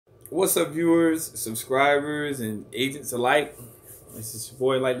What's up, viewers, subscribers, and agents alike? This is your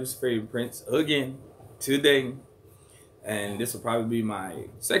boy, Like Lucifer Prince, again today, and this will probably be my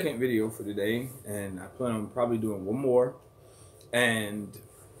second video for today. And I plan on probably doing one more. And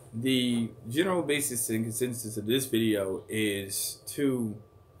the general basis and consensus of this video is to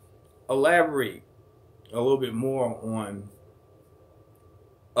elaborate a little bit more on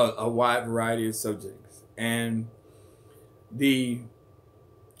a wide variety of subjects and the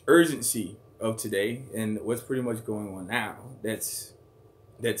urgency of today and what's pretty much going on now. That's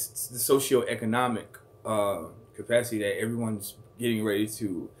the socioeconomic capacity that everyone's getting ready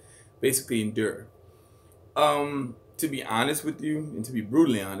to basically endure. To be honest with you, and to be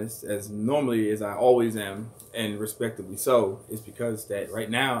brutally honest, as normally as I always am, and respectably so, is because that right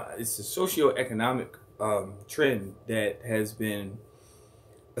now it's a socioeconomic trend that has been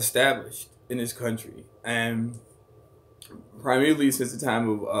established in this country, and primarily since the time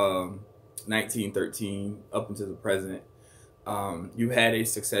of 1913 up until the present. You had a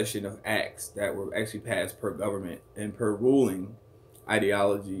succession of acts that were actually passed per government and per ruling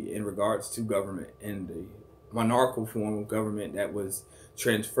ideology in regards to government and the monarchical form of government that was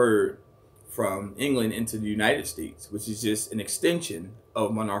transferred from England into the United States, which is just an extension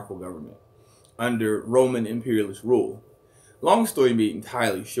of monarchical government under Roman imperialist rule. Long story made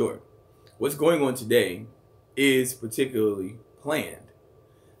entirely short, what's going on today is particularly planned.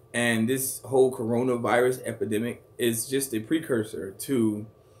 And this whole coronavirus epidemic is just a precursor to,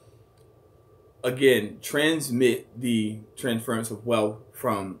 again, transmit the transference of wealth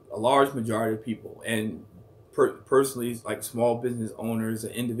from a large majority of people, and personally, like small business owners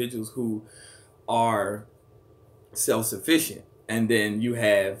and individuals who are self-sufficient. And then you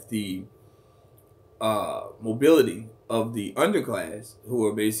have the mobility of the underclass, who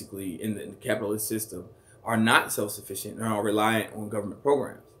are basically in the capitalist system, are not self-sufficient and are reliant on government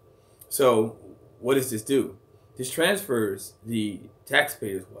programs. So what does this do? This transfers the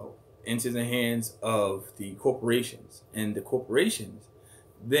taxpayers' wealth into the hands of the corporations, and the corporations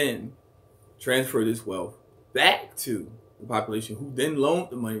then transfer this wealth back to the population, who then loaned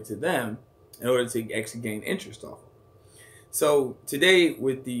the money to them in order to actually gain interest off it. So today,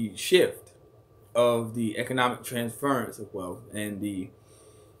 with the shift of the economic transference of wealth and the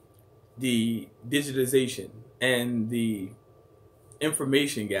digitization and the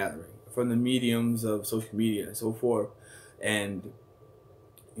information gathering from the mediums of social media and so forth, and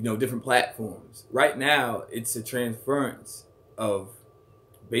different platforms, right now it's a transference of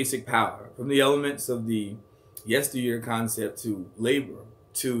basic power from the elements of the yesteryear concept to labor,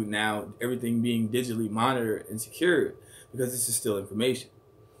 to now everything being digitally monitored and secured, because this is still information.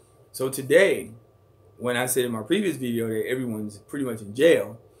 So today, when I said in my previous video that everyone's pretty much in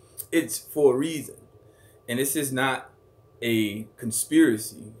jail, it's for a reason. And this is not a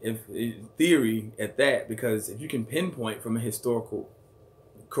conspiracy, if a theory at that, because if you can pinpoint from a historical,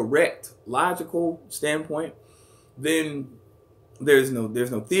 correct, logical standpoint, then there's no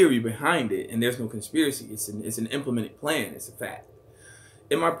theory behind it, and there's no conspiracy. It's an implemented plan. It's a fact.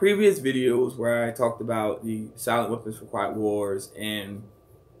 In my previous videos, where I talked about the silent weapons for quiet wars, and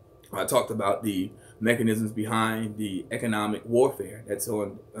I talked about the mechanisms behind the economic warfare that's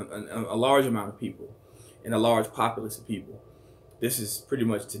on a large amount of people and a large populace of people, this is pretty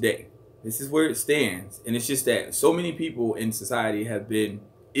much today. This is where it stands. And it's just that so many people in society have been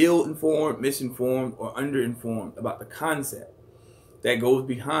ill-informed, misinformed, or underinformed about the concept that goes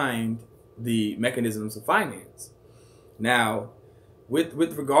behind the mechanisms of finance. Now, with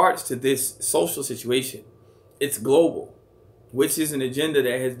regards to this social situation, it's global, which is an agenda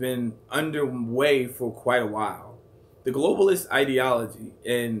that has been underway for quite a while. The globalist ideology,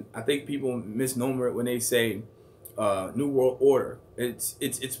 and I think people misnomer it when they say New World Order. It's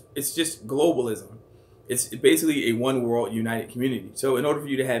just globalism. It's basically a one world united community. So in order for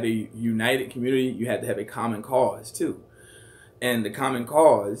you to have a united community, you have to have a common cause too. And the common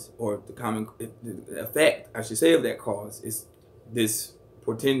cause, or the effect, I should say, of that cause is this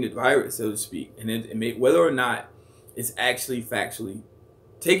portended virus, so to speak. And it may, whether or not it's actually factually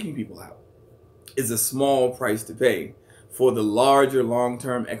taking people out, is a small price to pay for the larger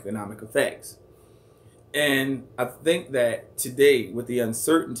long-term economic effects. And I think that today, with the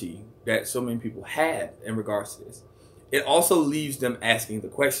uncertainty that so many people have in regards to this, it also leaves them asking the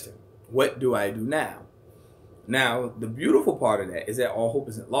question, what do I do now? Now, the beautiful part of that is that all hope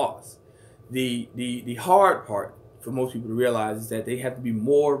isn't lost. The hard part for most people to realize is that they have to be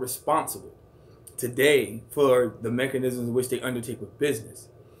more responsible today for the mechanisms in which they undertake with business.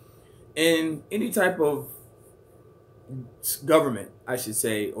 In any type of government, I should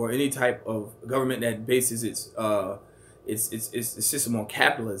say, or any type of government that bases its it's a system on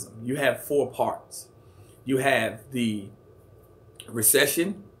capitalism. You have four parts. You have the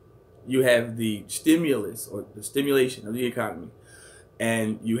recession, you have the stimulus or the stimulation of the economy,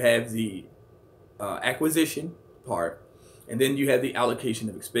 and you have the acquisition part, and then you have the allocation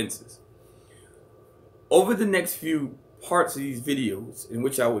of expenses. Over the next few parts of these videos, in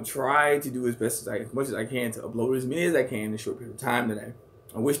which I will try to do as much as I can to upload as many as I can in a short period of time that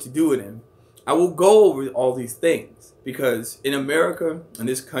I wish to do it in, I will go over all these things, because in America, in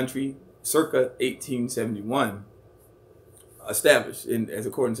this country, circa 1871, established as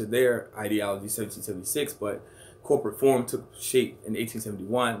according to their ideology, 1776, but corporate form took shape in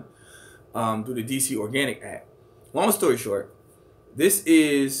 1871 through the DC Organic Act. Long story short, this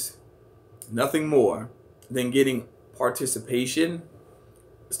is nothing more than getting participation,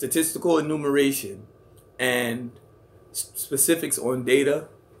 statistical enumeration, and specifics on data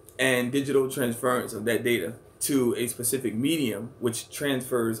and digital transference of that data to a specific medium, which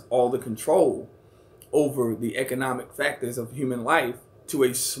transfers all the control over the economic factors of human life to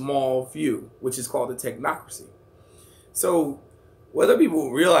a small few, which is called a technocracy. So whether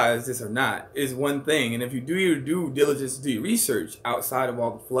people realize this or not is one thing, and if you do your due diligence, do your research outside of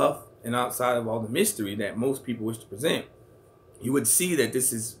all the fluff and outside of all the mystery that most people wish to present, you would see that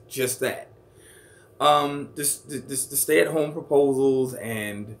this is just that. The stay-at-home proposals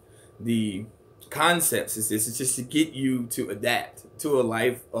and the concepts is this. It's just to get you to adapt to a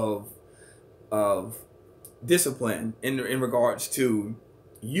life of discipline in regards to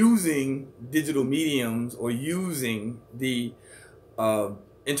using digital mediums or using the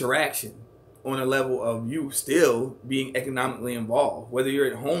interaction on a level of you still being economically involved. Whether you're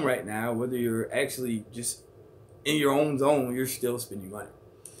at home right now, whether you're actually just in your own zone, you're still spending money.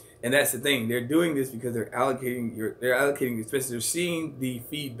 And that's the thing. They're doing this because they're allocating expenses. They're seeing the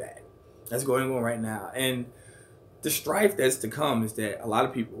feedback that's going on right now. And the strife that's to come is that a lot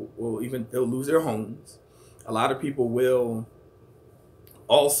of people they'll lose their homes. A lot of people will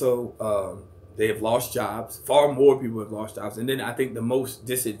also, they have lost jobs. Far more people have lost jobs. And then I think the most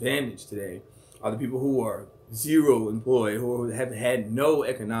disadvantaged today are the people who are zero employed, who have had no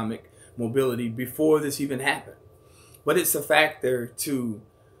economic mobility before this even happened. But it's a factor to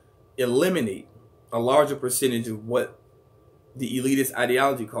eliminate a larger percentage of what the elitist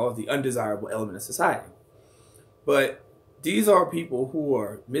ideology calls the undesirable element of society. But these are people who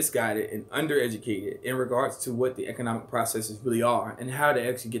are misguided and undereducated in regards to what the economic processes really are and how to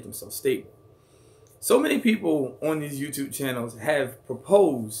actually get themselves stable. So many people on these YouTube channels have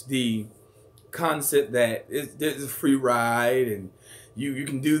proposed the concept that there's a free ride and you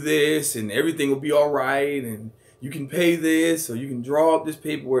can do this and everything will be all right and you can pay this or you can draw up this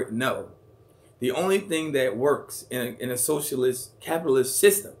paperwork. No. The only thing that works in a socialist capitalist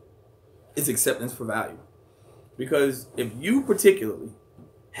system is acceptance for value. Because if you particularly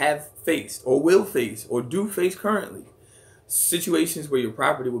have faced or will face or do face currently situations where your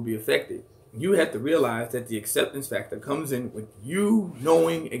property will be affected, you have to realize that the acceptance factor comes in with you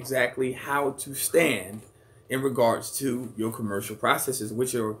knowing exactly how to stand in regards to your commercial processes,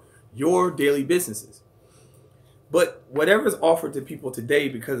 which are your daily businesses. But whatever is offered to people today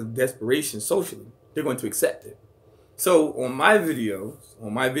because of desperation socially, they're going to accept it. So on my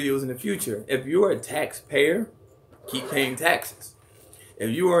videos in the future, if you're a taxpayer, keep paying taxes.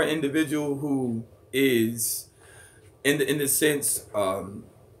 If you are an individual who is in the sense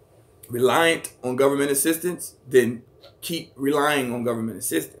reliant on government assistance, then keep relying on government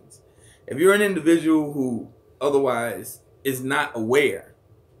assistance. If you're an individual who otherwise is not aware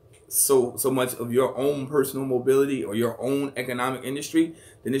so much of your own personal mobility or your own economic industry,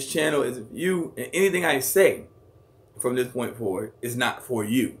 then this channel is for you, and anything I say from this point forward is not for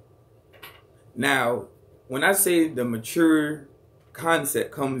you. Now, when I say the mature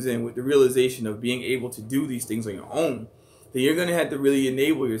concept comes in with the realization of being able to do these things on your own, then you're going to have to really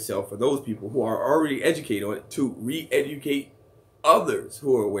enable yourself, for those people who are already educated on it, to re-educate others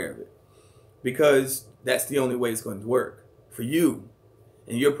who are aware of it. Because that's the only way it's going to work for you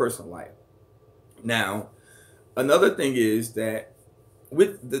in your personal life. Now, another thing is that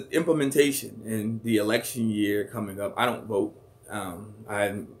with the implementation in the election year coming up, I don't vote.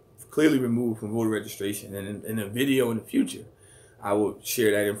 I'm clearly removed from voter registration, and in a video in the future, I will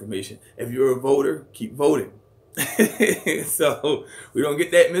share that information. If you're a voter, keep voting. So we don't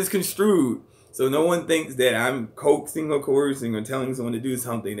get that misconstrued. So no one thinks that I'm coaxing or coercing or telling someone to do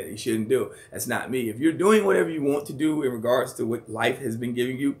something that they shouldn't do. That's not me. If you're doing whatever you want to do in regards to what life has been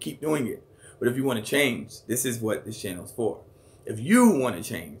giving you, keep doing it. But if you want to change, this is what this channel is for. If you want to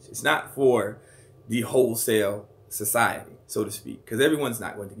change, it's not for the wholesale society, so to speak, because everyone's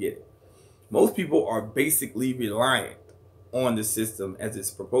not going to get it. Most people are basically reliant on the system as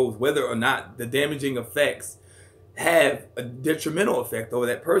it's proposed, whether or not the damaging effects have a detrimental effect over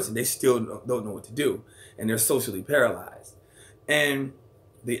that person. They still don't know what to do, and they're socially paralyzed. And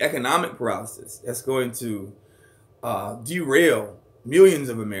the economic paralysis that's going to derail millions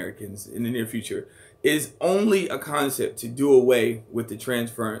of Americans in the near future is only a concept to do away with the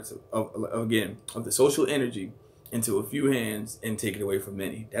transference of the social energy into a few hands and take it away from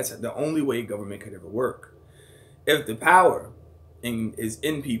many. That's the only way government could ever work. If the power is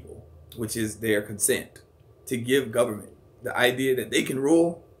in people, which is their consent to give government the idea that they can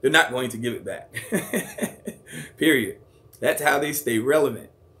rule, they're not going to give it back. Period. That's how they stay relevant.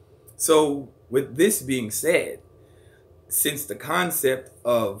 So with this being said, since the concept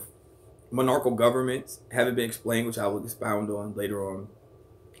of monarchical governments haven't been explained, which I will expound on later on,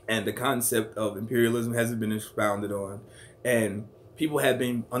 and the concept of imperialism hasn't been expounded on, and people have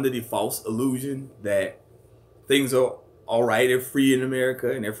been under the false illusion that things are all right, they're free in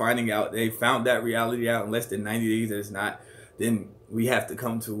America, and they're finding out, they found that reality out in less than 90 days that it's not, then we have to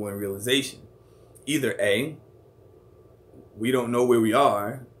come to one realization. Either A, we don't know where we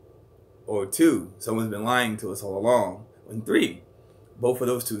are, or 2, someone's been lying to us all along, and 3, both of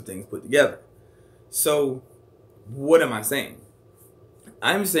those 2 things put together. So what am I saying?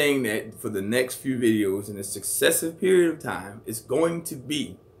 I'm saying that for the next few videos in a successive period of time, it's going to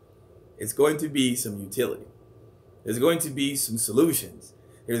be some utility. There's going to be some solutions.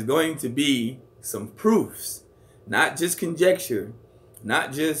 There's going to be some proofs, not just conjecture,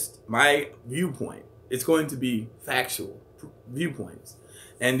 not just my viewpoint. It's going to be factual viewpoints.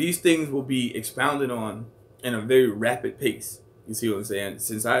 And these things will be expounded on in a very rapid pace. You see what I'm saying?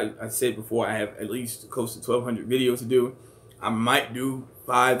 Since I said before, I have at least close to 1,200 videos to do. I might do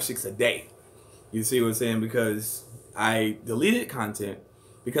 5, 6 a day. You see what I'm saying? Because I deleted content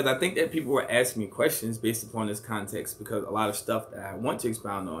because I think that people were asking me questions based upon this context, because a lot of stuff that I want to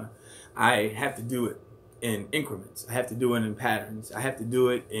expound on, I have to do it in increments. I have to do it in patterns. I have to do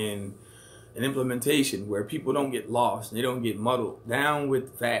it in an implementation where people don't get lost, they don't get muddled down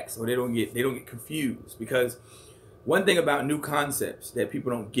with facts, or they don't get confused. Because one thing about new concepts that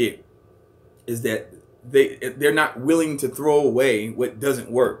people don't get is that they're not willing to throw away what doesn't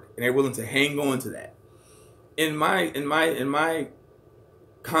work, and they're willing to hang on to that. In my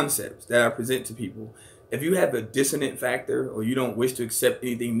concepts that I present to people, if you have a dissonant factor or you don't wish to accept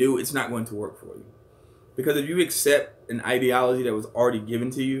anything new, it's not going to work for you. Because if you accept an ideology that was already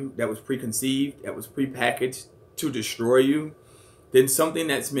given to you, that was preconceived, that was prepackaged to destroy you, then something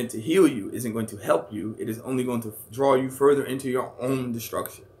that's meant to heal you isn't going to help you. It is only going to draw you further into your own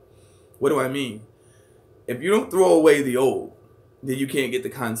destruction. What do I mean? If you don't throw away the old, then you can't get the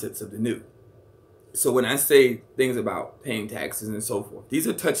concepts of the new. So when I say things about paying taxes and so forth, these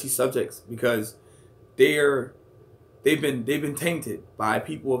are touchy subjects because they've been tainted by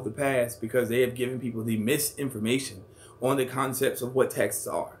people of the past, because they have given people the misinformation on the concepts of what taxes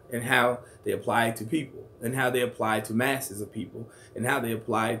are and how they apply to people and how they apply to masses of people and how they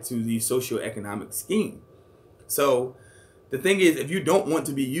apply to the socioeconomic scheme. So the thing is, if you don't want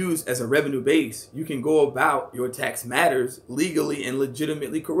to be used as a revenue base, you can go about your tax matters legally and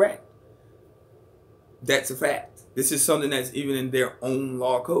legitimately correct. That's a fact. This is something that's even in their own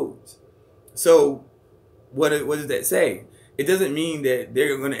law codes. So what does that say? It doesn't mean that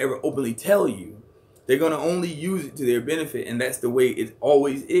they're going to ever openly tell you. They're going to only use it to their benefit, and that's the way it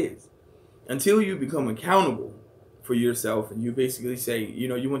always is. Until you become accountable for yourself and you basically say, you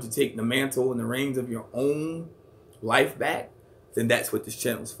know, you want to take the mantle and the reins of your own life back, then that's what this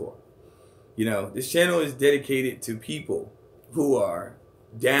channel is for. You know, this channel is dedicated to people who are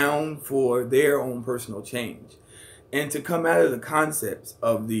down for their own personal change, and to come out of the concepts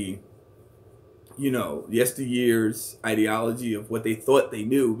of the, you know, yesteryear's ideology of what they thought they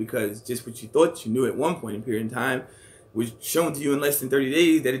knew, because just what you thought you knew at one point in period in time was shown to you in less than 30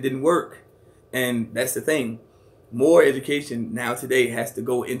 days that it didn't work. And that's the thing. More education now today has to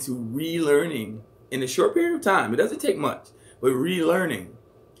go into relearning in a short period of time. It doesn't take much, but relearning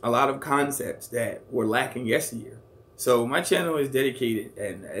a lot of concepts that were lacking yesteryear. So my channel is dedicated,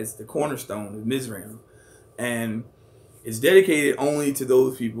 and as the Cornerstone of Mizraim, and it's dedicated only to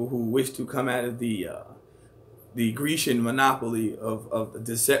those people who wish to come out of the Grecian monopoly of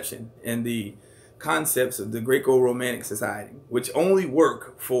deception and the concepts of the Greco-Romantic society, which only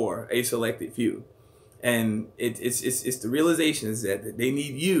work for a selected few. And it's the realization is that they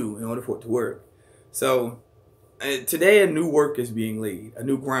need you in order for it to work. So today a new work is being laid, a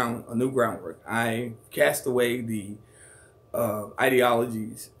new groundwork. I cast away the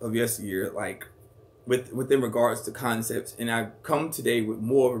ideologies of yesteryear, like within regards to concepts, and I come today with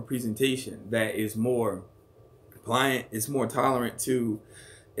more of a presentation that is more pliant. It's more tolerant to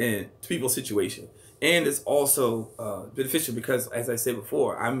people's situation. And it's also beneficial because, as I said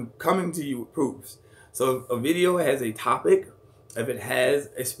before, I'm coming to you with proofs. So if a video has a topic, if it has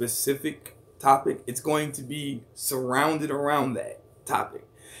a specific topic, it's going to be surrounded around that topic.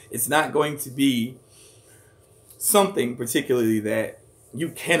 It's not going to be something particularly that you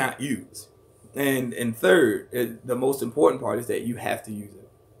cannot use. And third, the most important part is that you have to use it.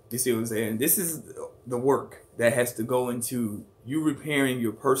 You see what I'm saying? This is the work that has to go into you repairing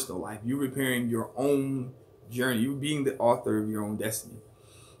your personal life, you repairing your own journey, you being the author of your own destiny.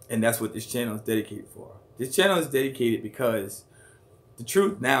 And that's what this channel is dedicated for. This channel is dedicated because the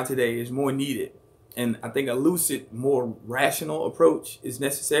truth now today is more needed. And I think a lucid, more rational approach is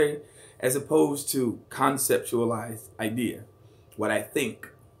necessary as opposed to conceptualized idea. What I think,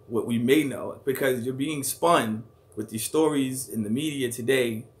 what we may know, because you're being spun with these stories in the media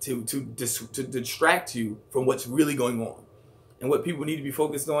today to distract you from what's really going on. And what people need to be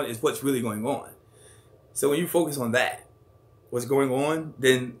focused on is what's really going on. So when you focus on that, what's going on,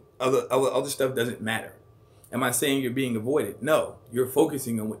 then other stuff doesn't matter. Am I saying you're being avoided? No, you're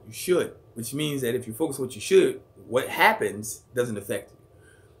focusing on what you should, which means that if you focus on what you should, what happens doesn't affect you.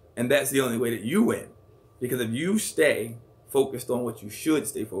 And that's the only way that you win. Because if you stay focused on what you should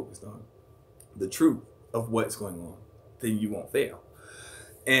stay focused on, the truth of what's going on, then you won't fail.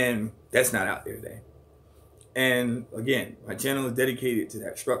 And that's not out there today. And again, my channel is dedicated to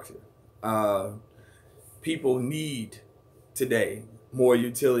that structure. People need today more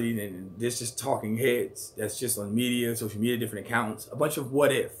utility than this just talking heads. That's just on media, social media, different accounts, a bunch of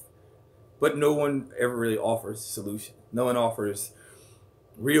what if. But no one ever really offers a solution. No one offers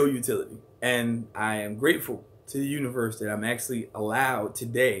real utility. And I am grateful to the universe that I'm actually allowed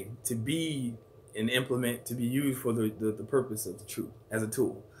today to be and implement, to be used for the purpose of the truth as a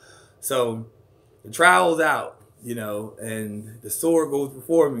tool. So the trial's out, you know, and the sword goes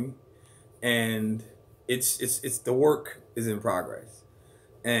before me, and it's the work is in progress.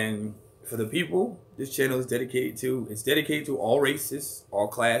 And for the people this channel is dedicated to, it's dedicated to all races, all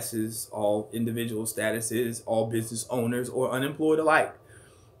classes, all individual statuses, all business owners or unemployed alike.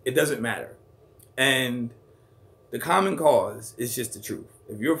 It doesn't matter. And the common cause is just the truth.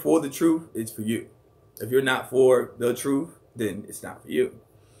 If you're for the truth, it's for you. If you're not for the truth, then it's not for you.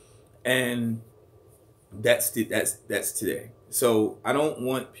 And that's today. So I don't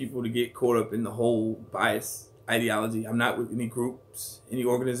want people to get caught up in the whole bias ideology. I'm not with any groups, any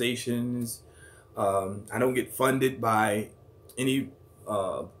organizations. I don't get funded by any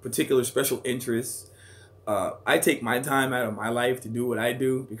particular special interests. I take my time out of my life to do what I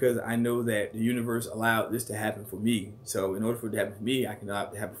do because I know that the universe allowed this to happen for me. So in order for it to happen for me, I can allow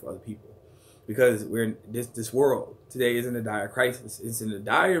it to happen for other people. Because we're in this world today is in a dire crisis. It's in a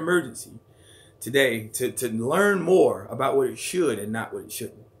dire emergency today to learn more about what it should and not what it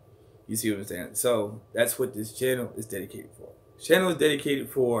shouldn't. You see what I'm saying? So that's what this channel is dedicated for. This channel is dedicated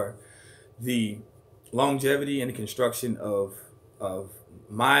for the longevity and the construction of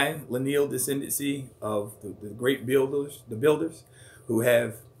my lineal descendancy of the great builders, the builders who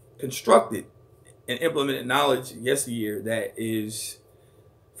have constructed and implemented knowledge yesteryear that is,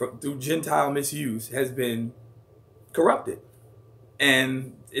 through Gentile misuse, has been corrupted.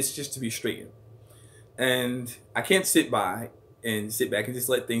 And it's just to be straightened. And I can't sit back and just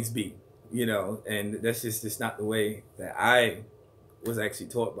let things be, you know, and that's just not the way that I was actually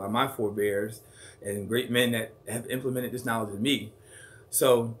taught by my forebears and great men that have implemented this knowledge in me.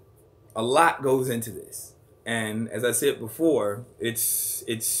 So a lot goes into this. And as I said before, it's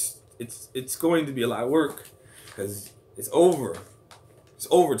going to be a lot of work because it's over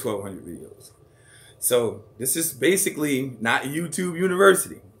 1,200 videos. So this is basically not YouTube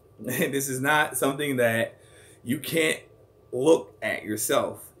University. This is not something that you can't look at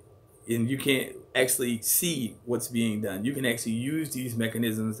yourself and you can't actually see what's being done. You can actually use these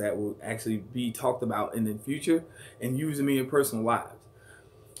mechanisms that will actually be talked about in the future and use them in your personal lives.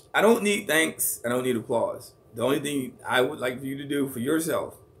 I don't need thanks. I don't need applause. The only thing I would like for you to do for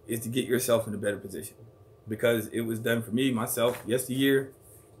yourself is to get yourself in a better position, because it was done for me, myself, yesteryear.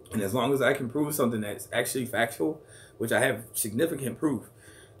 And as long as I can prove something that's actually factual, which I have significant proof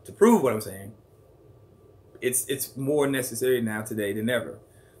to prove what I'm saying, it's more necessary now today than ever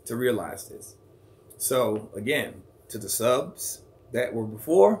to realize this. So again, to the subs that were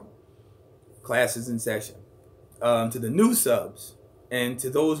before, classes in session. To the new subs, and to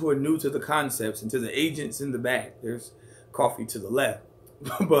those who are new to the concepts, and to the agents in the back, there's coffee to the left.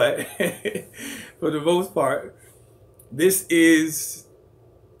 But for the most part, this is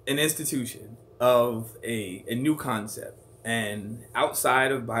an institution of a new concept. And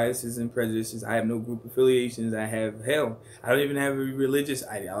outside of biases and prejudices, I have no group affiliations. I don't even have a religious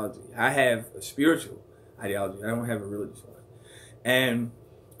ideology. I have a spiritual ideology. I don't have a religious one. And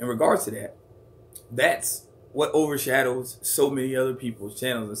in regards to that, that's what overshadows so many other people's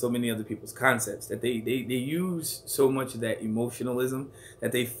channels and so many other people's concepts, that they use so much of that emotionalism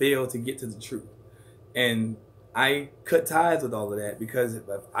that they fail to get to the truth. And I cut ties with all of that, because if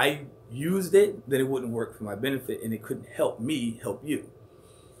I used it, then it wouldn't work for my benefit, and it couldn't help me help you.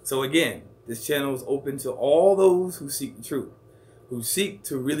 So again, this channel is open to all those who seek the truth, who seek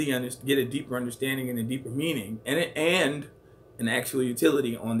to really get a deeper understanding and a deeper meaning, and an actual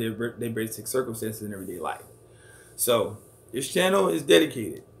utility on their basic circumstances in everyday life. So this channel is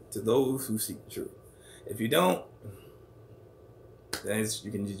dedicated to those who seek the truth. If you don't, then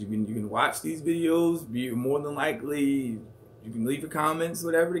you can watch these videos. Be more than likely, you can leave your comments,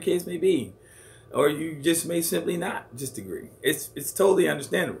 whatever the case may be, or you just may simply not just agree. It's totally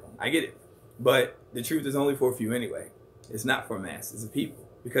understandable. I get it, but the truth is only for a few anyway. It's not for masses of people,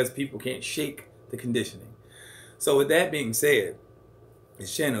 because people can't shake the conditioning. So with that being said,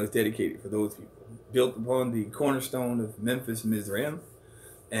 this channel is dedicated for those people, built upon the cornerstone of Memphis, Mizraim,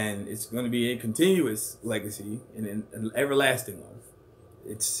 and it's going to be a continuous legacy and an everlasting one.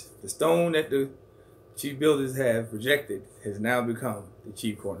 It's the stone that the chief builders have rejected has now become the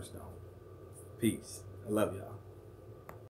chief cornerstone. Peace. I love y'all.